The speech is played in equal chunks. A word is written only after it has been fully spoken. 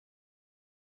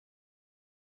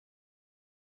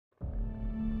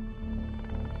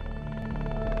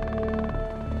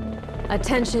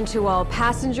Attention to all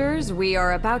passengers, we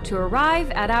are about to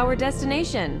arrive at our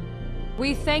destination.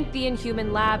 We thank the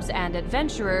Inhuman Labs and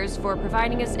adventurers for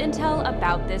providing us intel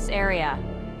about this area.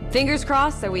 Fingers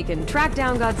crossed that we can track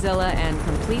down Godzilla and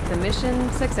complete the mission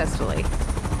successfully.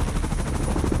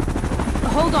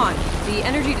 Hold on, the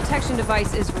energy detection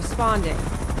device is responding.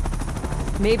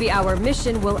 Maybe our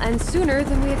mission will end sooner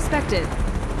than we expected.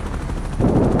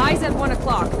 Eyes at 1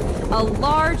 o'clock. A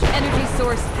large energy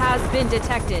source has been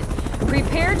detected.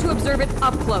 Prepare to observe it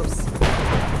up close.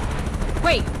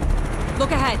 Wait,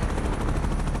 look ahead.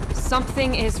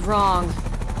 Something is wrong.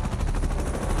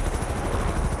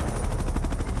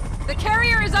 The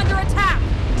carrier is under attack!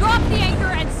 Drop the anchor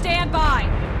and stand by!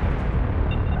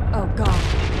 Oh god,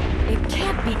 it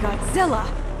can't be Godzilla!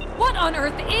 What on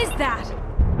earth is that?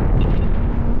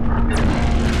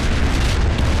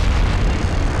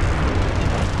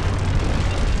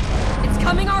 It's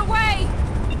coming our way!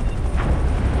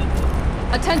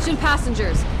 Attention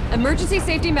passengers, emergency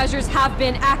safety measures have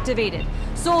been activated.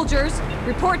 Soldiers,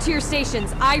 report to your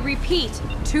stations. I repeat,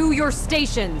 to your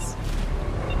stations.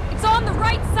 It's on the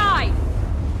right side!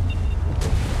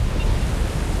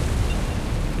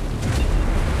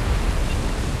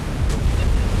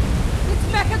 It's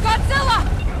mechagodzilla!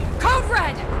 Code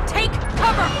Red, take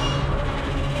cover!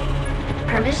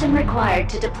 Permission required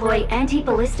to deploy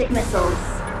anti-ballistic missiles.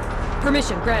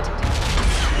 Permission granted.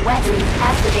 Weapons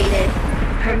activated.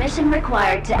 Permission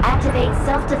required to activate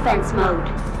self-defense mode.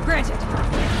 Granted.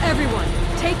 Everyone,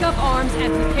 take up arms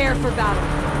and prepare for battle.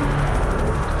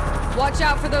 Watch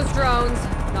out for those drones.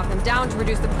 Knock them down to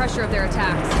reduce the pressure of their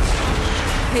attacks.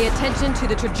 Pay attention to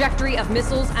the trajectory of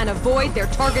missiles and avoid their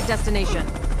target destination.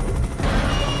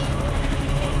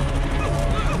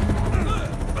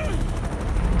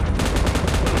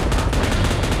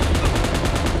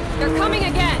 They're coming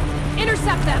again!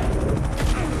 Intercept them!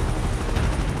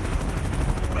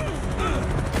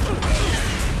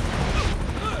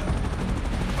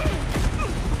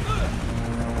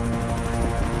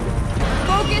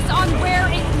 Focus on where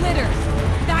it glitters.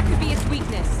 That could be its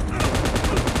weakness.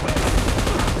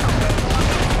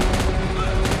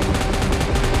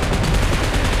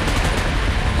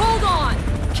 Hold on!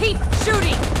 Keep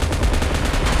shooting!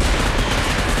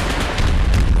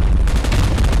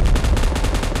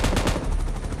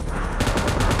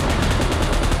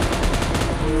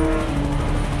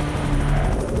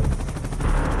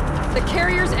 The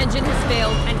carrier's engine has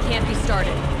failed and can't be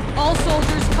started. All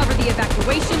soldiers cover the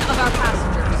evacuation of our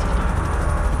passengers.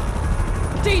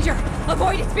 Danger!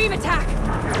 Avoid its beam attack!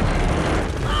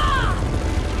 Ah!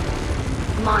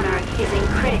 Monarch is in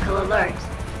critical alert.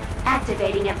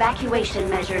 Activating evacuation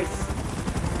measures.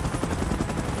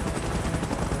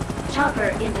 Chopper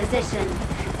in position.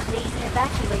 Please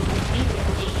evacuate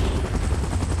immediately.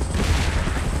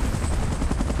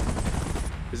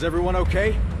 Is everyone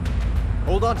okay?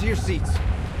 Hold on to your seats.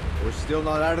 We're still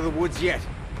not out of the woods yet.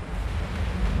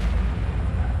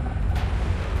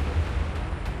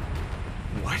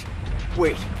 What?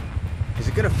 Wait. Is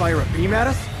it gonna fire a beam at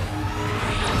us?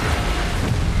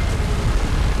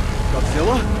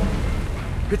 Godzilla?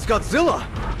 It's Godzilla!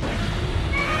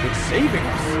 It's saving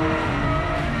us!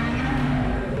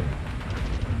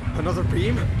 Another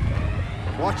beam?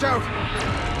 Watch out!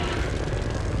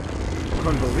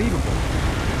 Unbelievable.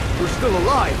 We're still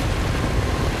alive!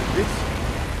 It's...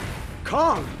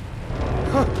 Kong!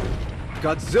 Huh.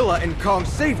 Godzilla and Kong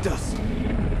saved us!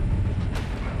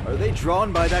 Are they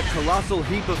drawn by that colossal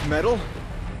heap of metal?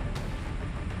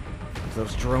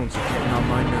 Those drones are getting on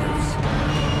my nerves.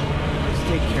 Let's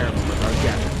take care of them with our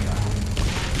Gatling gun.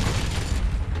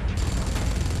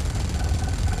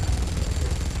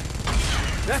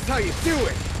 That's how you do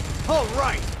it! All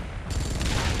right!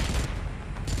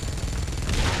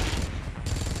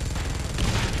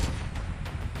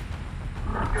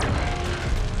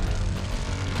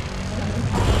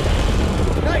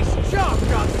 Nice job,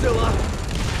 Godzilla!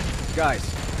 Guys,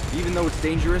 even though it's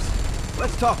dangerous,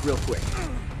 let's talk real quick.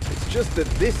 It's just that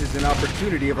this is an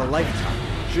opportunity of a lifetime.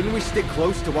 Shouldn't we stick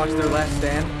close to watch their last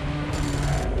stand?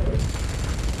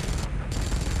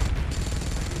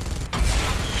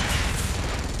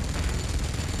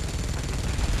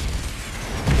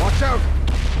 Watch out!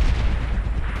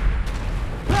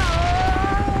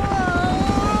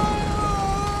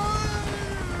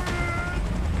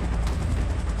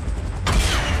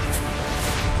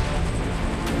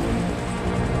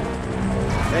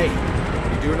 Hey,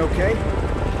 you doing okay?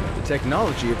 The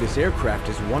technology of this aircraft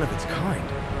is one of its kind.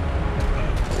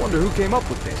 I wonder who came up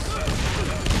with this.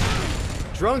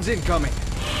 Drones incoming.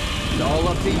 It's all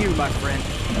up to you, my friend.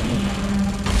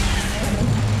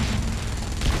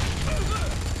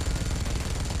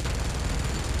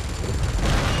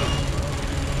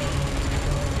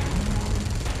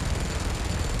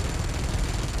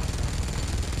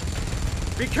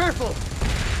 Be careful!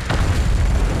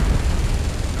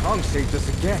 Kong saved us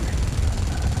again.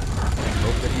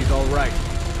 Hope that he's all right.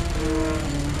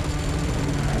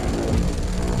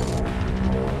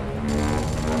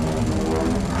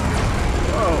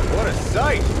 Whoa, what a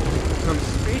sight! I'm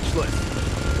speechless.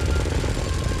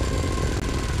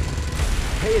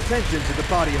 Pay attention to the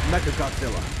body of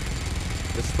mechagodzilla.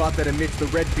 The spot that emits the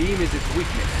red beam is its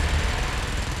weakness.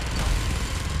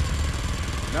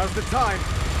 Now's the time.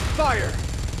 Fire!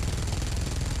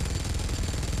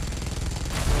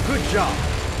 Good job.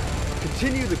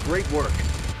 Continue the great work.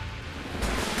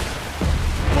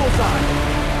 Bullseye!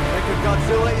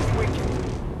 Mechagodzilla is weakened.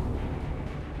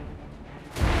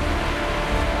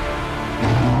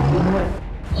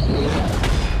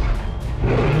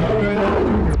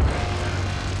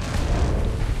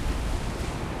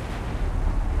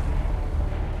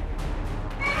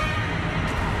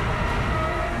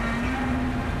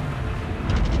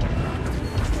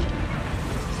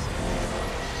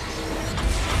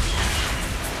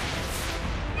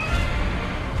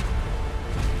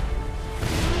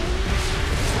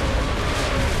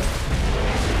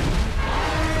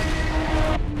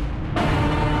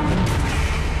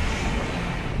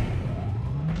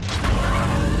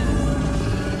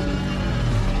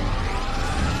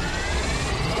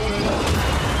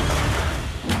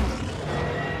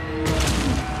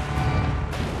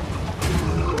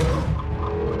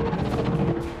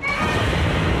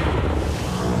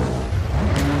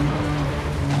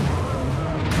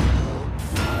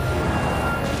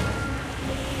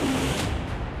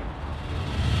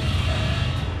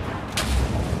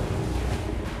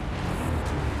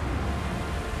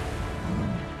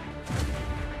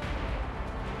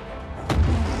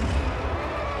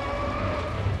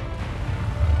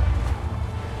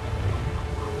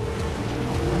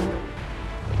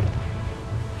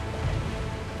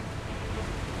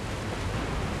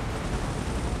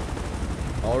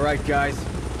 Alright guys,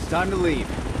 it's time to leave.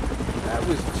 That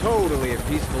was totally a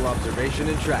peaceful observation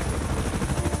and tracking.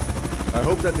 I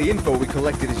hope that the info we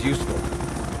collected is useful.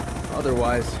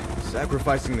 Otherwise,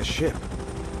 sacrificing the ship.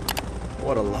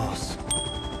 What a loss.